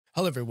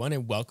Hello, everyone,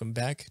 and welcome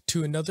back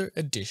to another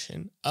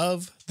edition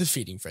of The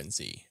Feeding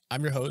Frenzy.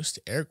 I'm your host,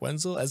 Eric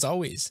Wenzel. As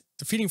always,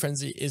 The Feeding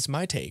Frenzy is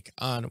my take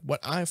on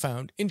what I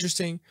found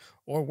interesting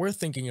or worth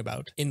thinking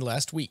about in the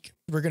last week.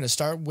 We're going to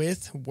start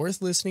with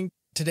worth listening.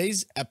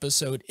 Today's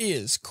episode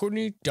is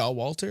Courtney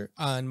Dauwalter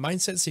on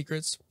Mindset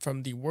Secrets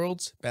from the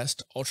World's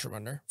Best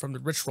Ultrarunner from the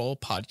Rich Roll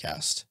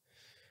podcast.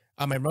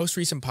 On my most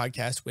recent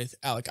podcast with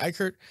Alec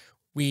Eichert,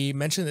 we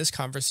mentioned this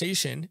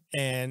conversation,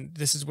 and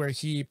this is where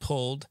he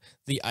pulled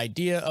the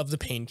idea of the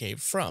pain cave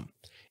from.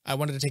 I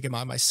wanted to take him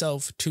on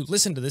myself to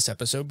listen to this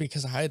episode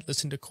because I had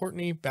listened to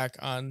Courtney back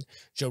on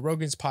Joe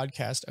Rogan's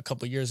podcast a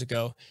couple years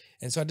ago.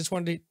 And so I just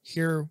wanted to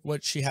hear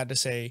what she had to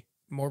say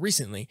more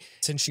recently,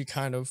 since she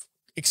kind of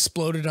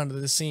exploded onto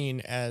the scene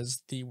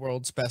as the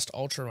world's best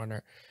ultra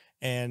runner.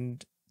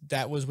 And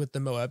that was with the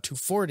Moab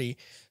 240.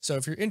 So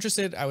if you're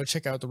interested, I would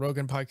check out the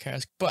Rogan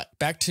podcast. But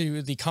back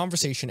to the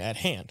conversation at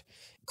hand.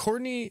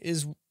 Courtney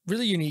is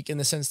really unique in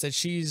the sense that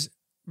she's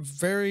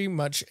very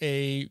much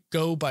a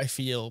go by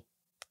feel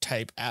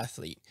type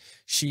athlete.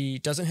 She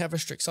doesn't have a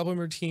strict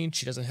supplement routine.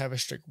 She doesn't have a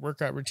strict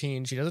workout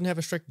routine. She doesn't have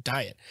a strict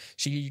diet.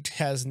 She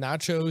has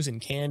nachos and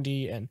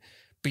candy and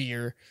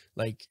beer.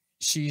 Like,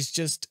 she's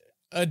just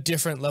a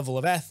different level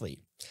of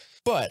athlete.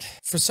 But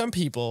for some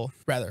people,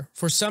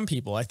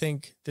 I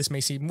think this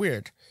may seem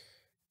weird.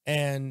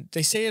 And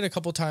they say it a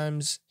couple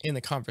times in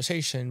the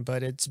conversation,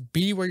 but it's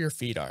be where your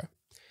feet are.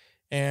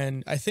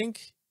 And I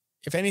think,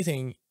 if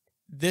anything,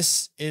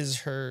 this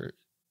is her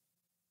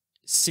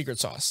secret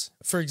sauce.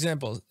 For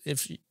example,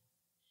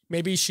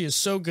 maybe she is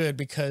so good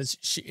because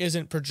she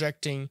isn't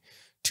projecting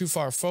too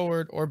far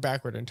forward or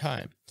backward in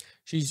time.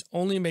 She's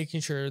only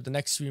making sure the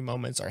next few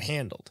moments are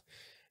handled.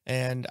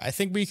 And I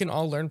think we can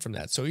all learn from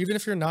that. So even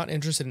if you're not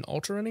interested in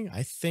ultra running,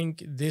 I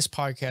think this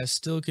podcast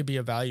still could be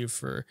of value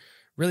for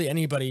really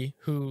anybody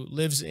who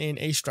lives in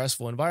a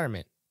stressful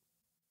environment.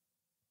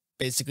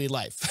 Basically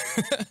life.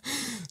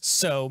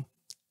 So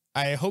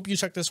I hope you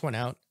check this one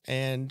out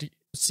and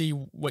see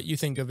what you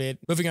think of it.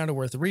 Moving on to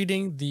worth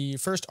reading. The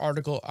first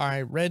article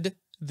I read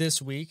this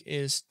week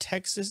is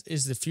Texas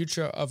is the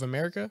Future of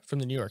America from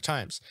the New York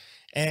Times.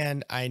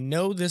 And I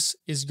know this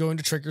is going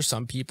to trigger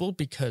some people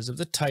because of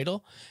the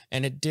title,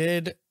 and it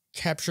did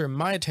capture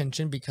my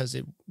attention because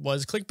it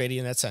was clickbaity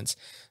in that sense.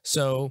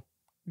 So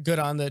good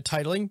on the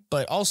titling,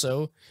 but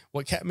also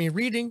what kept me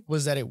reading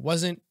was that it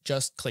wasn't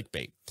just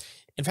clickbait.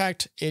 In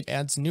fact, it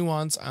adds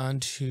nuance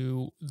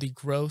onto the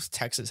growth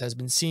Texas has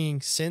been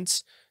seeing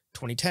since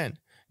 2010,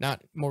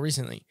 not more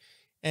recently.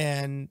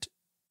 And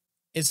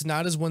it's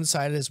not as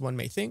one-sided as one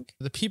may think.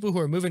 The people who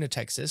are moving to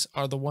Texas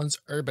are the ones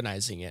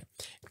urbanizing it.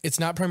 It's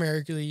not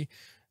primarily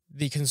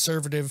the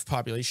conservative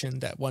population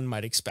that one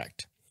might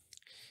expect.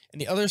 And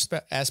the other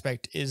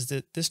aspect is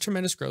that this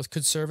tremendous growth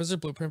could serve as a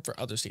blueprint for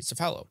other states to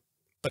follow.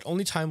 But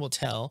only time will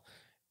tell,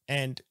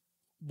 and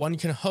one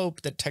can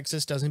hope that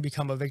Texas doesn't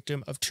become a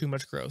victim of too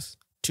much growth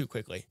too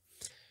quickly.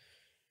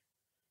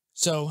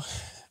 So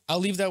I'll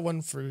leave that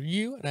one for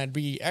you, and I'd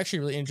be actually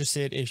really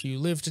interested if you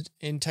lived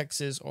in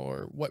Texas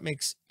or what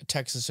makes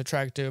Texas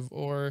attractive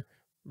or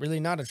really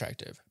not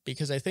attractive,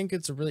 because I think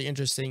it's a really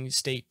interesting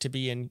state to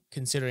be in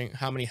considering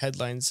how many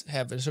headlines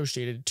have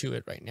associated to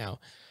it right now.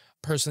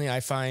 Personally,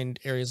 I find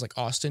areas like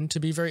Austin to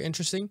be very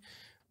interesting.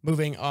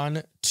 Moving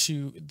on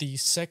to the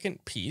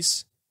second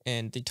piece,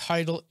 and the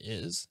title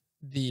is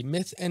The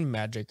Myth and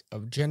Magic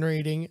of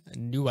Generating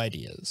New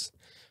Ideas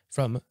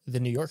from The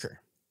New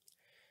Yorker.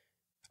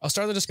 I'll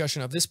start the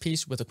discussion of this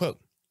piece with a quote.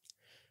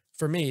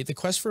 For me, the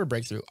quest for a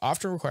breakthrough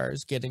often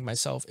requires getting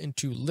myself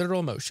into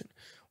literal motion.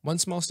 One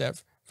small step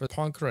for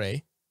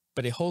Poincaré,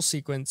 but a whole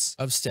sequence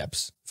of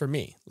steps for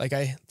me. Like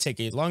I take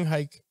a long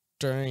hike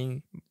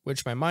during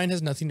which my mind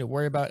has nothing to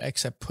worry about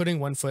except putting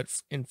one foot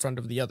in front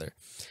of the other.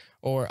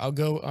 Or I'll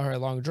go on a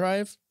long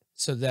drive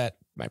so that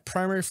my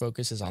primary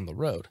focus is on the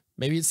road.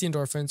 Maybe it's the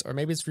endorphins, or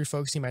maybe it's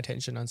refocusing my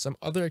attention on some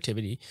other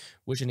activity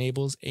which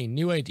enables a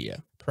new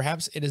idea.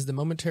 Perhaps it is the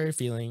momentary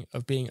feeling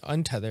of being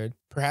untethered.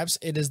 That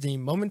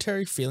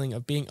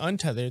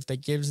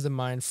gives the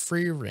mind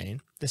free rein,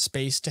 the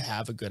space to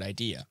have a good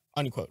idea.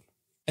 Unquote.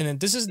 And then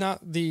this is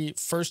not the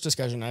first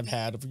discussion I've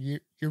had of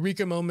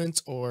eureka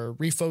moments or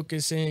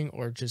refocusing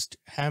or just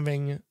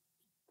having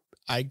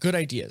good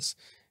ideas.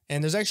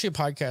 And there's actually a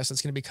podcast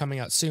that's going to be coming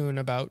out soon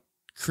about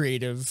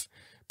creative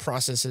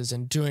processes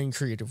and doing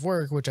creative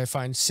work, which I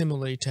find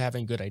similarly to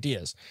having good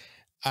ideas.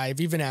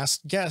 I've even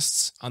asked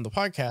guests on the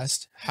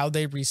podcast how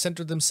they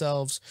recenter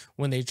themselves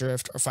when they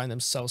drift or find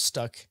themselves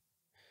stuck.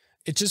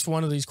 It's just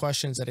one of these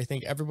questions that I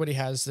think everybody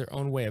has their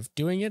own way of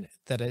doing it,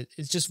 that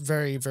it's just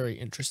very, very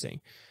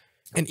interesting.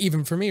 And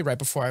even for me, right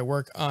before I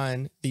work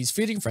on these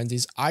feeding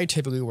frenzies, I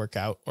typically work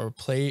out or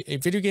play a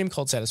video game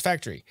called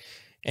Satisfactory.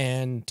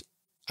 And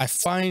I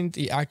find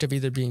the act of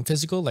either being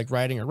physical, like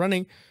riding or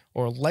running,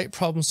 or light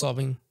problem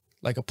solving,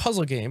 like a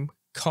puzzle game,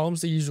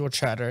 calms the usual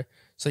chatter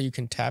so you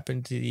can tap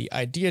into the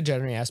idea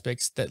generating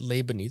aspects that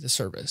lay beneath the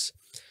surface.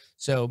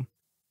 So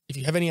if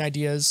you have any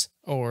ideas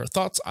or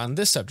thoughts on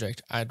this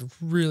subject, I'd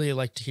really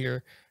like to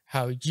hear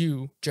how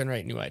you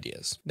generate new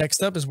ideas.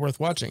 Next up is worth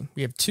watching.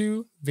 We have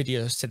 2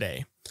 videos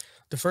today.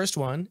 The first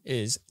one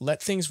is Let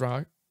Things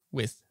Rock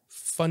with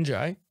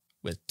Fungi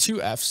with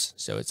 2 F's.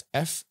 So it's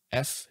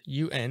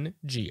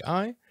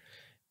FFungi.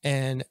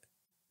 And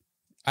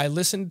I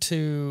listened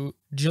to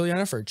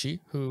Juliana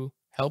Furci, who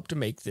helped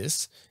make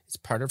this. It's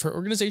part of her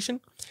organization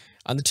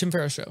on the Tim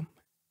Ferriss show.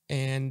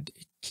 And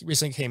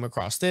recently came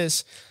across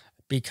this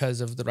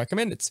because of the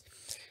recommendeds.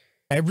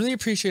 I really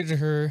appreciated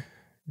her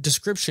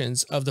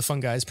descriptions of the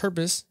fungi's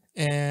purpose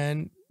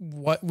and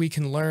what we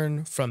can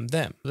learn from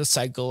them. The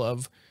cycle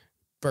of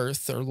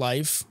birth or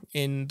life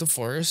in the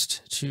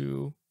forest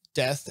to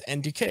death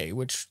and decay,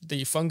 which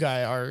the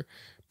fungi are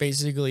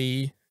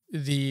basically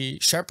the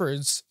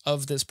shepherds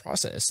of this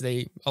process.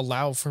 They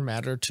allow for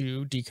matter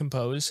to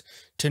decompose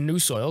to new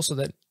soil so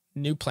that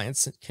new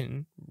plants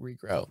can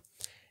regrow.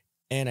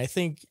 And I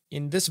think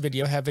in this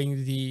video,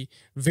 having the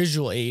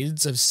visual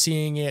aids of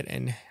seeing it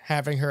and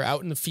having her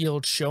out in the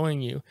field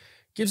showing you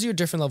gives you a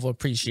different level of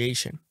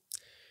appreciation.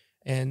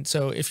 And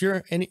so if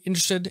you're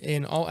interested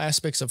in all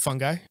aspects of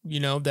fungi,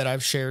 you know that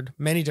I've shared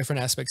many different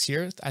aspects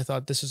here. I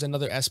thought this is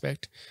another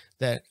aspect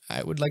that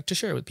I would like to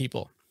share with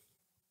people.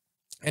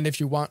 And if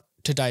you want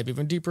to dive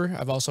even deeper,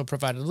 I've also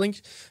provided a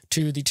link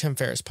to the Tim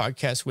Ferriss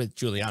podcast with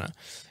Juliana.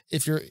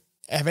 If you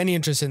have any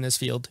interest in this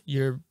field,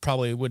 you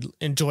probably would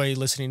enjoy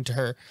listening to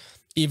her,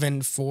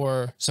 even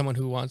for someone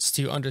who wants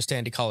to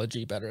understand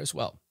ecology better as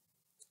well.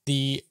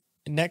 The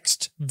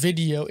next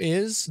video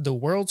is the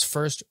world's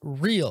first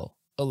real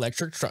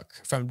electric truck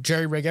from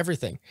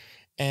JerryRigEverything.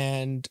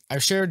 And I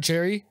shared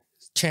Jerry's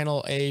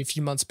channel a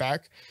few months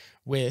back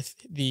with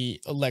the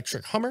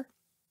electric Hummer.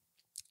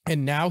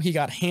 And now he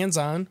got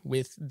hands-on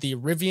with the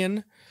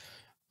Rivian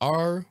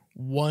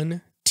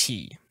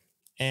R1T.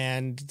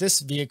 And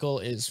this vehicle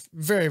is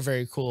very,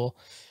 very cool.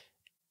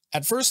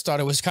 At first thought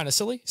it was kind of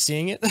silly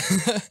seeing it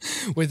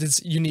with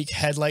its unique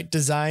headlight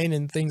design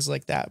and things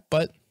like that.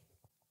 But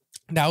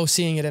now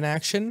seeing it in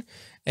action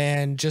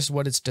and just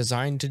what it's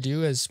designed to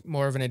do as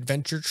more of an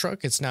adventure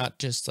truck, it's not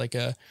just like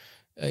a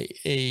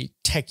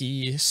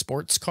techie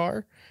sports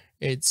car.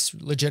 It's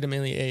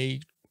legitimately a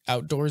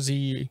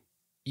outdoorsy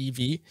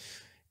EV.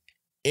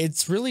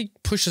 It's really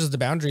pushes the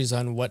boundaries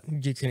on what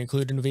you can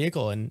include in a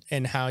vehicle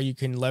and how you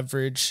can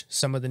leverage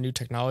some of the new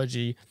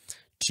technology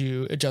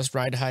to adjust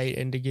ride height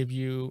and to give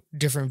you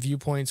different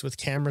viewpoints with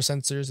camera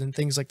sensors and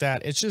things like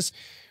that. It's just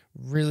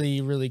really,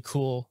 really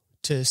cool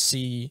to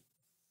see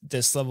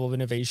this level of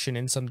innovation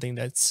in something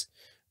it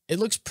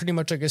looks pretty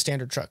much like a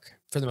standard truck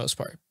for the most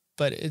part,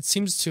 but it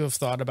seems to have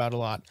thought about a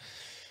lot.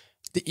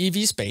 The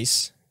EV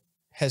space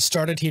has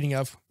started heating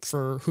up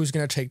for who's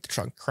going to take the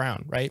trunk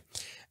crown, right?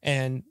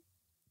 And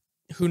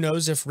who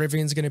knows if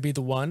Rivian's going to be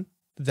the one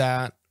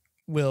that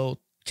will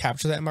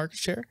capture that market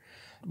share.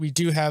 We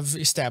do have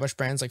established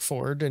brands like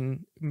Ford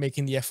and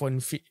making the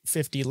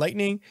F-150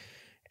 Lightning,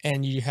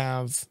 and you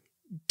have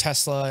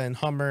Tesla and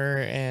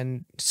Hummer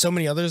and so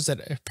many others that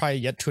are probably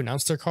yet to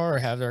announce their car or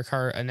have their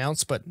car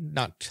announced, but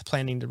not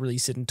planning to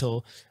release it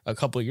until a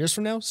couple of years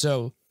from now.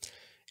 So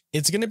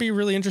it's going to be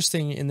really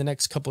interesting in the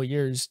next couple of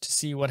years to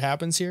see what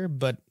happens here.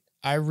 But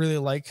I really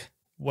like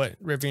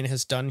what Rivian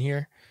has done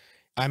here.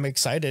 I'm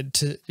excited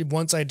to,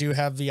 once I do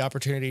have the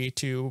opportunity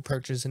to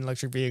purchase an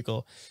electric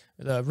vehicle,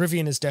 the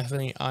Rivian is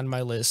definitely on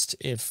my list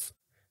if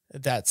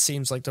that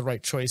seems like the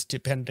right choice,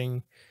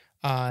 depending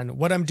on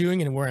what I'm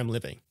doing and where I'm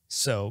living.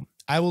 So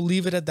I will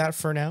leave it at that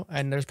for now.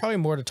 And there's probably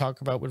more to talk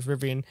about with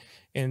Rivian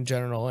in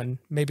general. And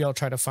maybe I'll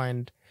try to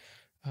find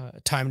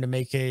time to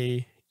make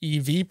a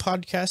EV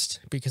podcast,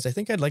 because I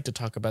think I'd like to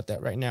talk about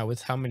that right now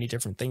with how many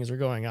different things are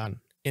going on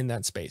in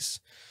that space.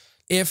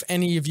 If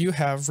any of you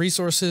have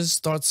resources,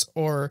 thoughts,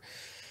 or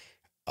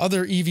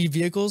other EV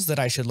vehicles that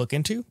I should look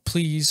into,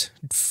 please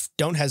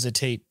don't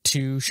hesitate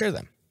to share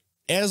them.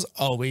 As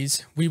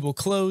always, we will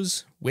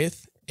close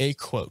with a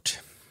quote.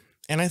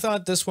 And I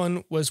thought this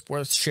one was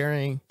worth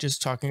sharing,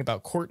 just talking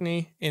about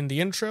Courtney in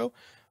the intro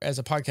as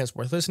a podcast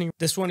worth listening.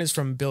 This one is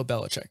from Bill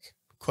Belichick.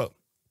 Quote,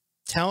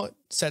 "Talent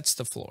sets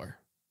the floor.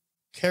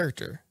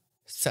 Character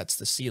sets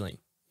the ceiling."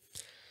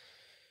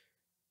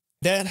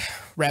 That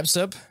wraps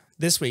up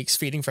this week's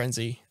Feeding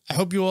Frenzy. I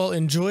hope you all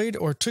enjoyed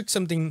or took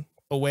something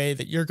away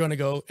that you're going to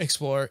go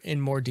explore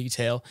in more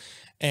detail.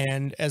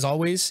 And as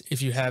always,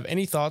 if you have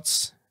any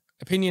thoughts,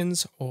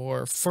 opinions,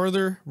 or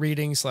further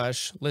reading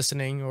 /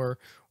 listening, or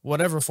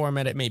whatever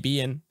format it may be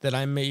in, that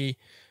I may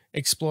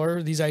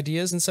explore these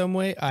ideas in some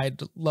way,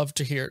 I'd love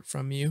to hear it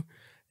from you.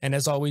 And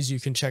as always, you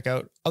can check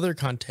out other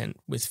content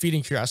with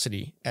Feeding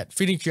Curiosity at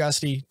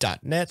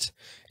feedingcuriosity.net.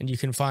 And you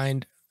can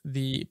find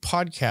the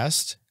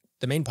podcast,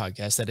 the main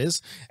podcast that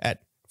is,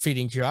 at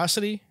Feeding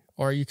Curiosity,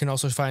 or you can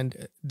also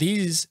find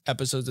these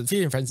episodes of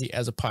Feeding Frenzy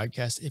as a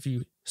podcast if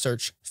you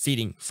search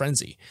Feeding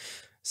Frenzy.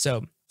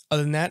 So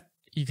other than that,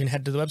 you can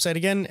head to the website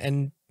again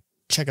and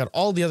check out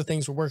all the other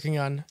things we're working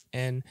on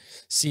and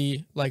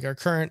see like our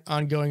current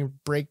ongoing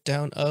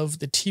breakdown of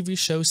the TV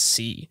show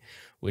C,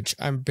 which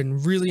I've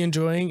been really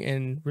enjoying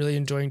and really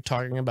enjoying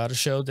talking about a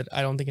show that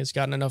I don't think has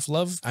gotten enough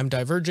love. I'm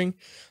diverging.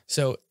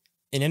 So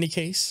in any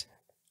case,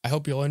 I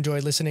hope you'll enjoy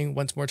listening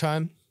once more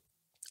time,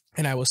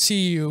 and I will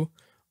see you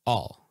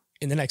all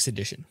in the next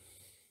edition.